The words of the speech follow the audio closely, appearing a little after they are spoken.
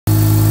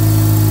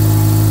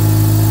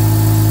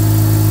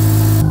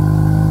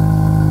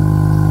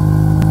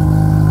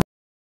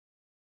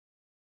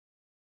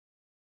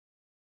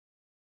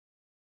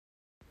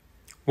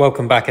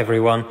Welcome back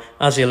everyone.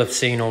 As you'll have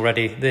seen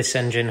already, this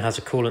engine has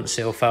a coolant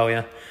seal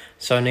failure,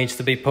 so it needs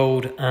to be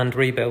pulled and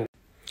rebuilt.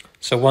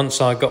 So once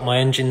I got my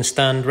engine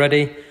stand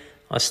ready,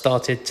 I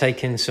started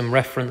taking some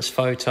reference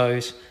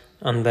photos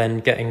and then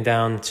getting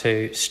down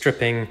to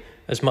stripping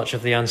as much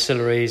of the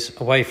ancillaries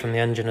away from the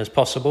engine as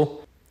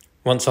possible.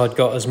 Once I'd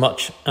got as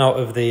much out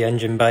of the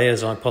engine bay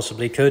as I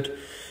possibly could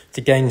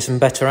to gain some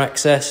better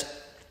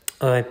access,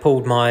 I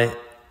pulled my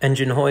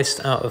engine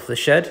hoist out of the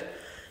shed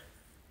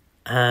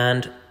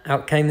and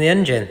out came the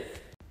engine.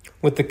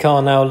 With the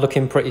car now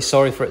looking pretty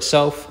sorry for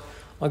itself,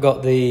 I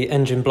got the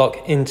engine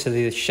block into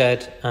the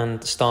shed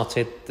and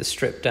started the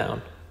strip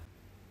down.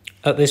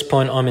 At this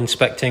point I'm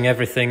inspecting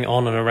everything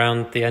on and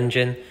around the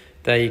engine.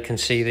 There you can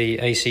see the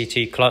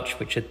ACT clutch,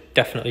 which had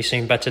definitely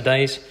seen better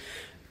days.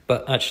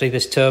 But actually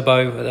this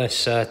turbo,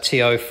 this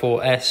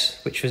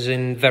TO4S, which was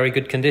in very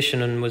good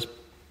condition and was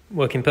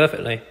working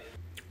perfectly.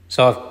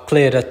 So I've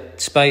cleared a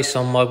space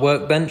on my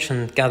workbench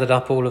and gathered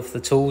up all of the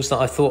tools that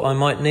I thought I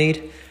might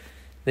need.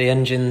 The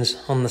engine's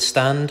on the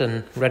stand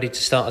and ready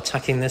to start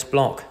attacking this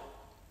block.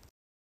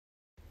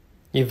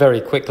 You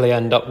very quickly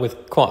end up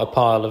with quite a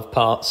pile of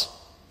parts.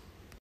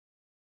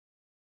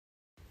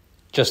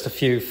 Just a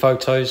few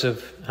photos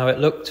of how it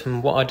looked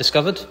and what I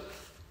discovered.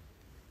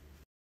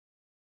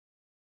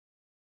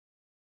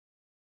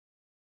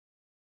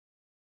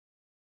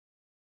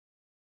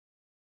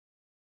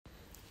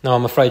 Now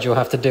I'm afraid you'll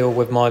have to deal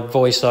with my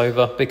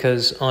voiceover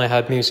because I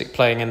had music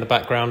playing in the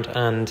background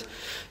and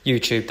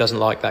YouTube doesn't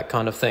like that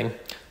kind of thing.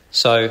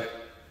 So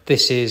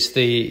this is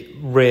the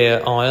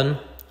rear iron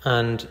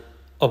and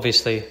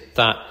obviously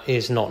that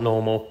is not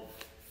normal.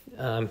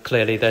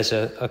 Clearly there's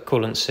a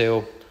coolant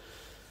seal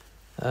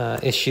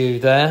issue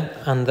there,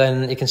 and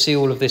then you can see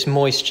all of this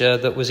moisture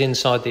that was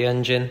inside the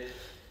engine.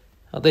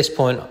 At this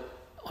point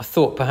I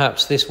thought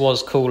perhaps this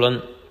was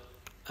coolant,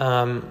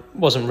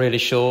 wasn't really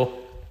sure.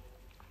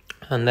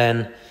 And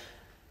then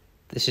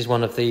this is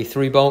one of the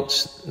 3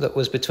 bolts that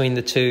was between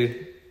the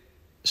 2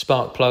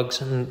 spark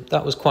plugs, and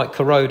that was quite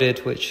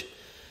corroded, which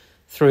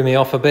threw me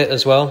off a bit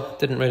as well.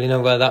 Didn't really know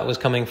where that was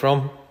coming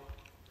from.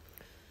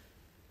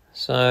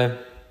 So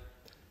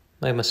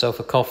made myself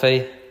a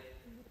coffee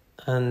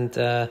and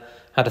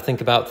had to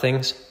think about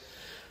things.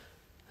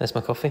 There's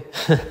my coffee.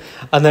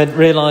 And then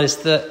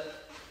realised that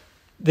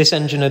this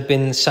engine had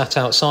been sat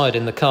outside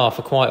in the car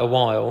for quite a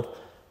while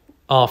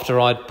after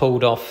I'd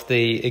pulled off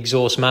the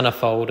exhaust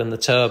manifold and the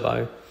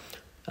turbo,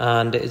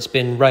 and it's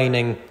been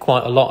raining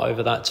quite a lot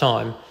over that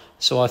time.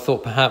 So I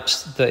thought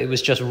perhaps that it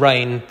was just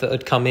rain that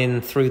had come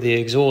in through the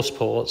exhaust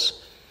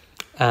ports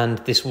and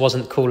this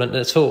wasn't coolant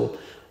at all.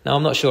 Now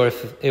I'm not sure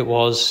if it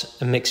was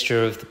a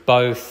mixture of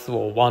both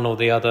or one or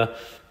the other,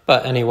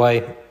 but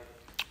anyway,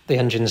 the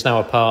engine's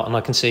now apart and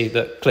I can see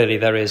that clearly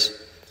there is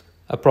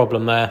a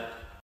problem there.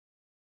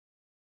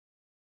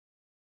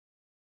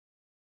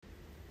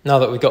 Now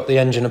that we've got the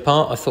engine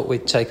apart, I thought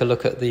we'd take a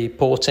look at the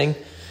porting.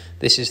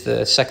 This is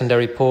the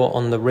secondary port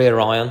on the rear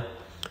iron.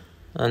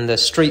 And the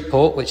street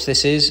port, which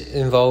this is,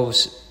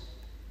 involves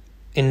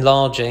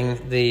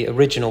enlarging the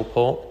original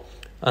port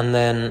and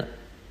then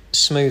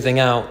smoothing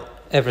out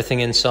everything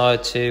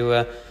inside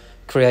to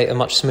create a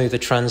much smoother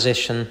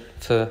transition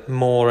for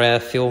more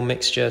air-fuel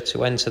mixture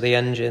to enter the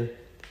engine.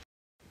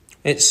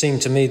 It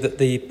seemed to me that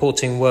the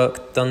porting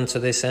work done to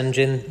this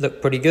engine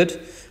looked pretty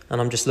good, and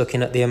I'm just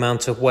looking at the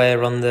amount of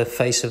wear on the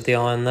face of the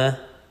iron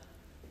there.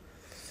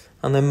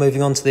 And then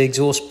moving on to the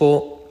exhaust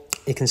port,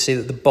 you can see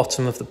that the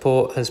bottom of the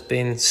port has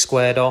been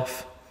squared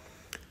off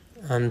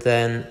and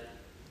then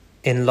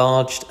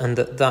enlarged, and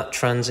that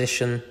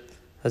transition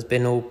has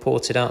been all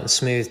ported out and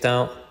smoothed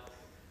out.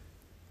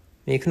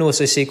 You can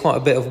also see quite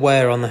a bit of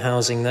wear on the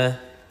housing there.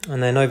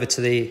 And then over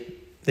to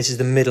this is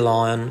the middle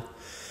iron,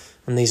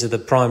 and these are the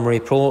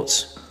primary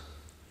ports.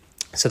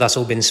 So that's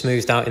all been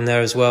smoothed out in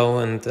there as well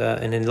and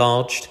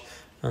enlarged.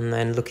 And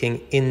then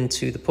looking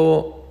into the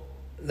port,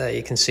 there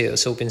you can see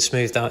it's all been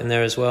smoothed out in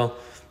there as well.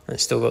 And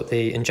it's still got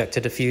the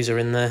injector diffuser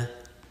in there.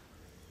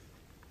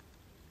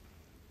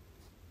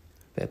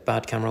 Bit of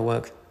bad camera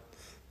work.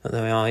 But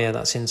there we are, yeah,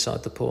 that's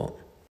inside the port.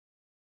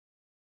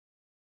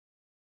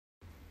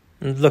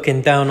 And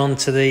looking down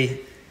onto this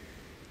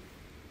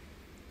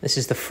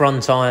is the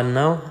front iron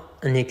now,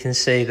 and you can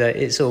see that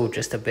it's all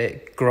just a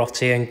bit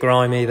grotty and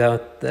grimy though.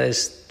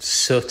 There's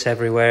soot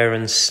everywhere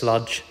and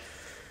sludge,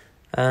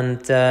 and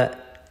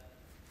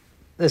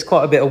there's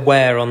quite a bit of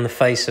wear on the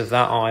face of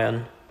that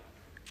iron.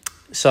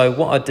 So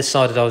what I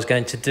decided I was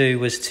going to do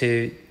was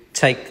to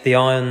take the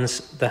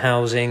irons, the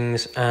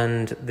housings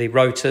and the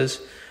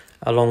rotors,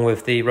 along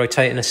with the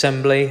rotating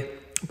assembly,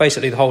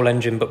 basically the whole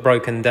engine but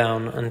broken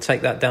down, and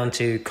take that down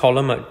to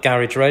Column at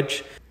Garage Reg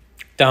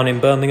down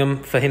in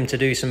Birmingham for him to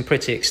do some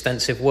pretty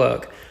extensive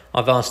work.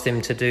 I've asked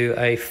him to do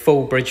a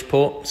full bridge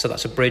port, so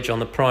that's a bridge on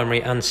the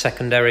primary and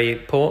secondary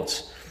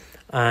ports,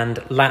 and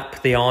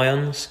lap the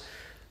irons,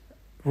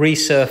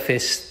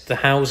 resurface the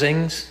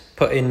housings,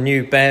 put in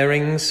new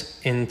bearings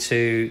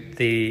into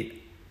the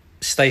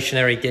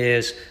stationary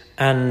gears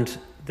and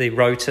the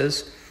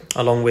rotors,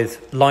 along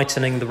with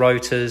lightening the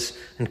rotors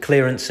and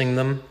clearancing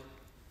them,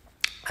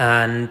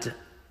 and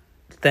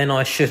then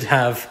I should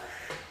have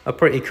a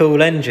pretty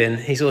cool engine.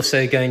 He's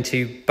also going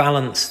to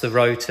balance the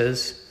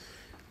rotors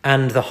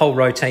and the whole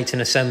rotating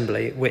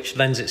assembly, which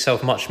lends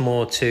itself much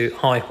more to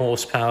high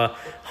horsepower,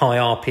 high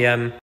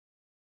RPM.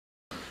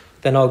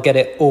 Then I'll get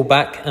it all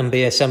back and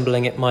be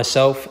assembling it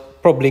myself.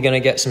 Probably going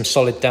to get some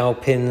solid dowel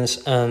pins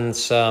and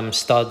some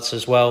studs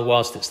as well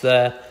whilst it's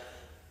there.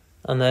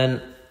 And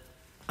then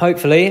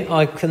hopefully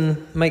I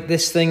can make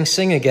this thing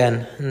sing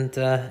again and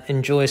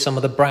enjoy some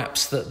of the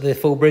braps that the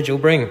full bridge will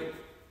bring.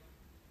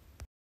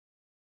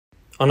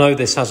 I know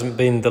this hasn't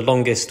been the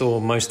longest or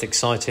most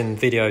exciting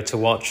video to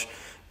watch,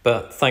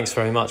 but thanks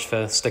very much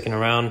for sticking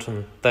around.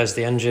 And there's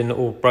the engine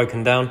all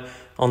broken down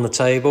on the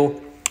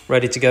table,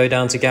 ready to go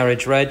down to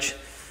Garage Reg.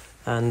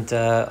 And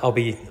I'll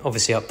be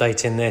obviously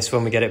updating this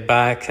when we get it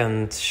back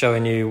and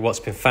showing you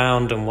what's been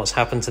found and what's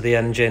happened to the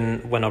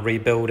engine when I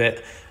rebuild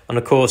it. And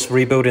of course,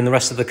 rebuilding the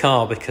rest of the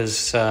car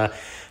because,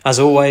 as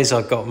always,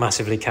 I got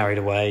massively carried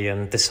away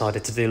and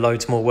decided to do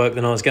loads more work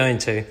than I was going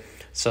to.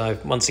 So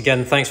once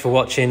again, thanks for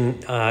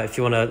watching. If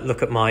you want to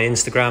look at my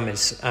Instagram,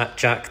 it's at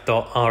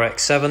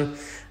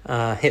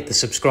jack.rx7. Hit the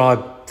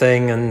subscribe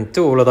thing and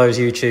do all of those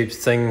YouTube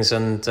things,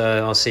 and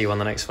I'll see you on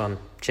the next one.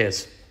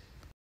 Cheers.